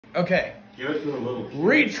Okay. Give it to a little kid.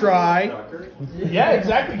 Retry. Yeah,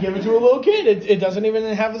 exactly. Give it to a little kid. It doesn't even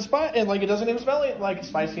have the spice. It doesn't even smell like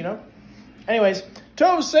spice, you know? Anyways,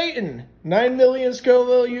 Toe Satan. 9 million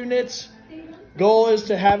Scoville units. Goal is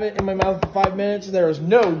to have it in my mouth for 5 minutes. There is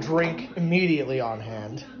no drink immediately on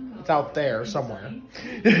hand. It's out there somewhere.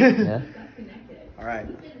 Yeah. All right.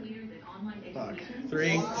 Fuck.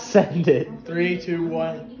 3. Send it. 3, 2,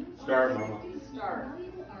 1. Start, Mama.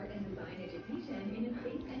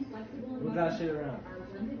 Move that shit around.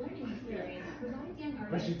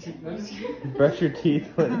 Brush your teeth. Brush your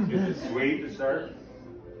teeth. Is it sweet to start?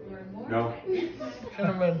 No.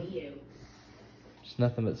 Cinnamon. Just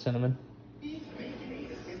nothing but cinnamon.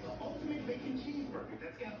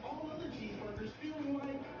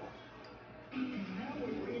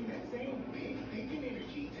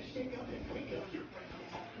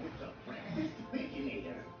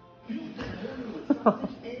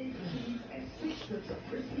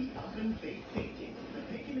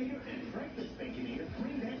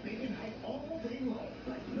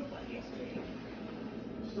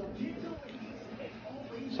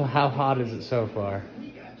 So how hot is it so far?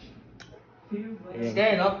 It's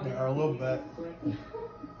staying up there a little bit.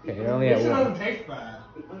 Okay, you're only at It one. doesn't taste bad.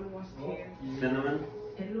 Cinnamon?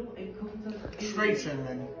 Straight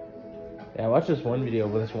cinnamon. Yeah, I watched this one video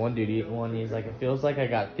with this one dude eating one. He's like, it feels like I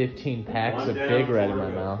got 15 packs of Big Red in my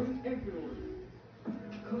mouth.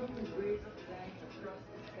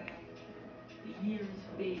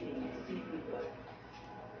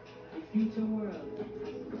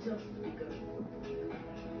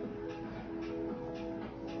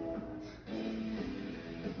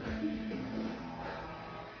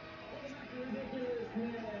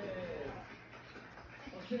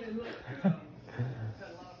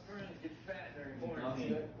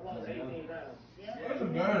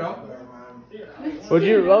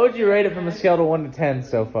 What would you rate it from a scale to 1 to 10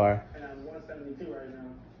 so far?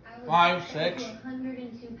 5, 6.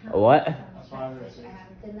 What?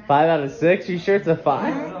 5 out of 6? You sure it's a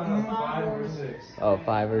 5? 5 or 6. Oh,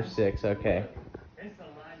 5 or 6. Okay.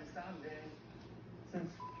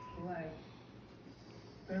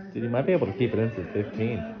 Dude, you might be able to keep it in for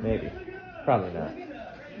 15. Maybe. Probably not.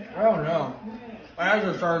 I don't know. My eyes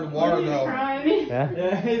are starting to water though. Yeah?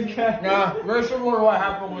 Yeah, he's got. Yeah, very similar to what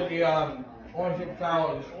happened with the orange chip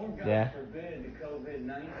salads. Yeah.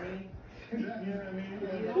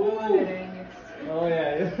 Oh,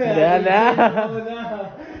 yeah. Yeah, Oh, no.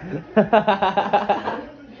 no.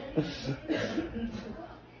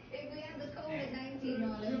 If we had the COVID-19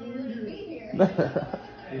 on it, we wouldn't be here.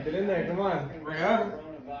 Keep it in there, come on. Yeah.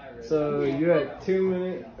 So you're at 2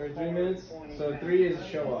 minutes or 3 minutes. So 3 is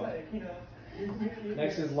show off.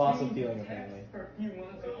 Next is loss of feeling, apparently.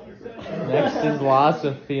 Next is loss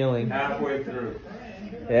of feeling. Halfway through.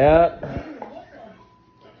 Yep.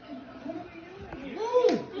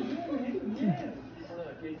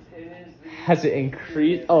 Has it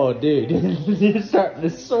increased? Oh, dude. You're starting to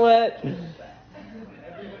sweat.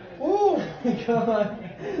 Ooh, come on.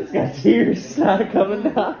 It's got tears not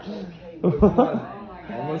coming down.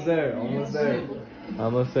 Almost there, almost there.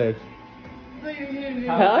 Almost there.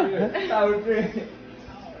 Power through.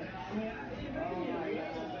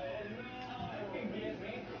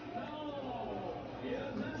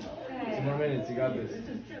 Two more minutes, you got this.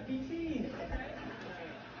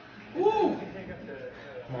 Woo!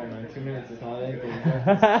 Come on, man, 2 minutes is not anything.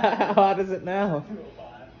 How hot is it now?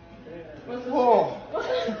 Whoa.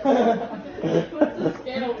 What's the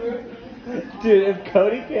scale, bro? Dude, if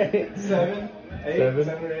Cody can't. 7, 8, 7.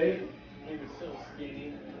 7 or 8.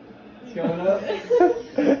 It's going up.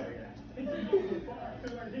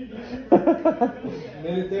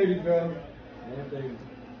 Minute 30, bro. Minute 30.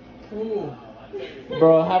 Ooh.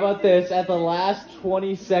 Bro, how about this? At the last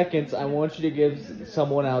 20 seconds, I want you to give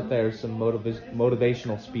someone out there some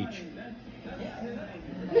motivational speech.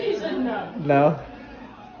 He said no. No?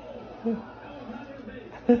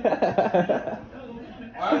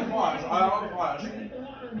 I don't watch.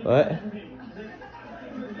 What?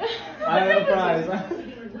 I have a prize.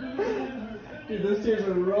 Dude, those tears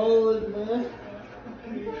are rolling, man.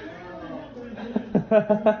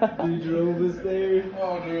 You drove us there.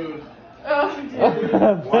 Oh, dude. Oh,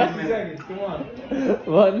 dude. 1 seconds, come on.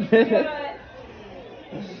 1 minute.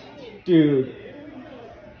 Dude.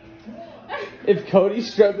 If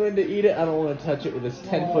Cody's struggling to eat it, I don't want to touch it with his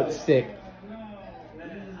 10-foot stick.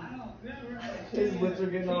 His lips are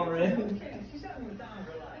getting all red.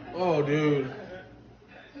 Oh, dude.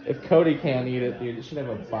 If Cody can't eat it, dude, it should have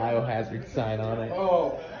a biohazard sign on it.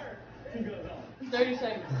 Oh. 30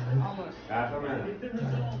 seconds. Almost. Half a minute.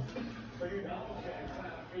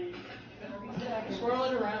 Swirl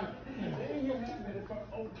it around.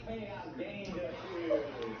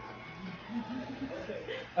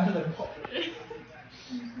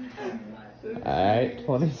 Alright,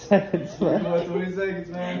 20 seconds left. 20 seconds,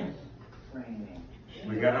 man.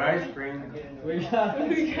 We got ice cream. We got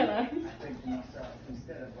We got ice.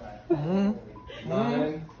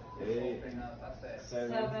 9, 8,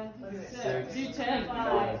 7, 6. Do 10.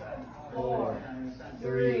 5, 4,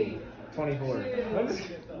 3, 24. 1.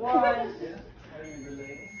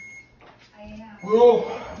 Oh,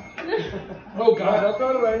 oh Alright, God. I'll throw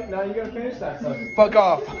it away. Now you gotta finish that sucker. Fuck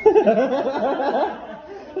off. What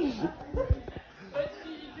did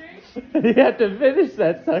you drink? You have to finish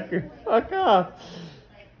that sucker. Fuck off.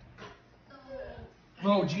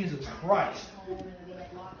 Oh, Jesus Christ.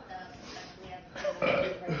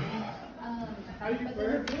 How you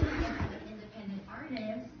burp? Independent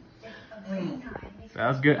artists, it's a great time. That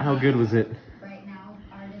was good. How good was it? Right now,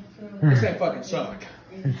 artists who This ain't fucking suck.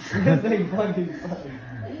 This thing fucking sucks.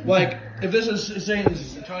 Like, if this is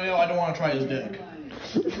Satan's Antonio, I don't want to try his dick.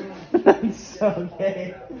 That's so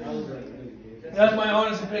gay. That's my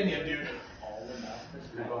honest opinion, dude.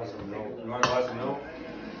 You want some milk? You want a glass of milk?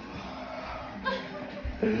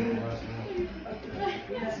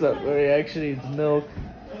 What's up, buddy? Actually, it's milk.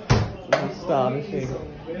 It's astonishing.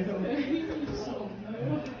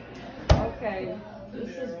 Okay,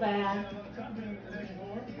 this is bad.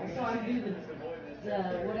 I saw him do the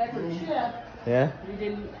whatever chip. Yeah? We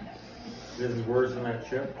didn't. This is worse than that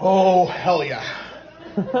chip. Oh, hell yeah.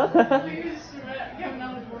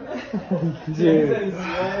 Dude,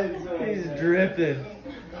 he's dripping.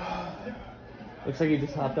 Looks like he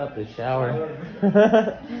just hopped out the shower.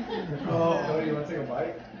 Oh, you wanna take a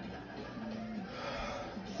bite?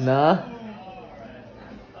 Nah.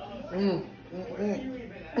 No?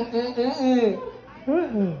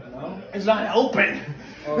 It's not helping.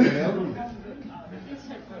 Oh, yeah?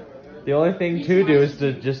 The only thing to do is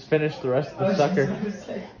to just finish the rest of the sucker.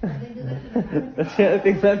 That's the only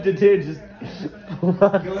thing left to do. Just pull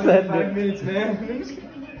on, Go in send 5 it. minutes, man.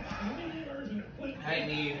 I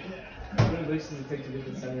need. How many licks does it take to get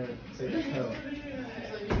the center to take the toe?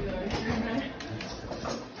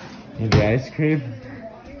 Maybe ice cream.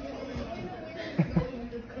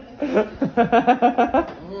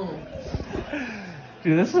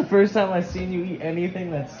 Dude, this is the first time I've seen you eat anything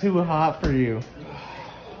that's too hot for you.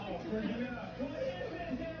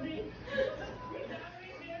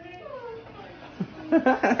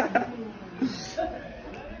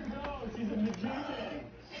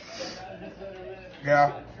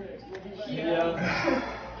 Yeah. Yeah.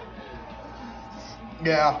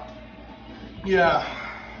 Yeah. Yeah.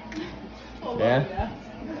 Yeah?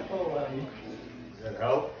 Does that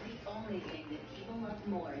help?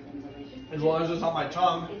 As long as it's on my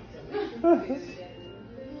tongue.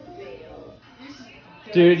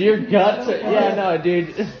 Dude, your guts are, yeah, no,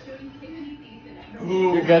 dude.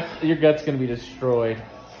 Ooh. Your gut's gonna be destroyed.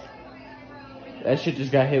 That shit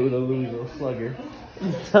just got hit with a Louisville slugger.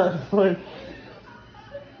 It's done for.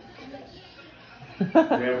 They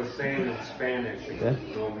have a saying in Spanish. Yeah.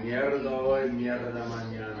 No mierda hoy, mierda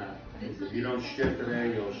mañana. If you don't shit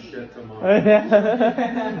today, you'll shit tomorrow.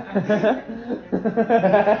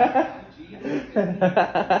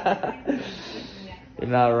 You're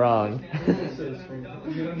not wrong.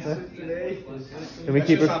 You don't sit today? Can we That's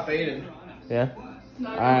keep just her? not fading. Yeah.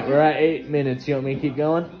 All right, we're at 8 minutes. You want me to keep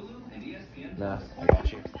going? No. I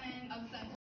got you.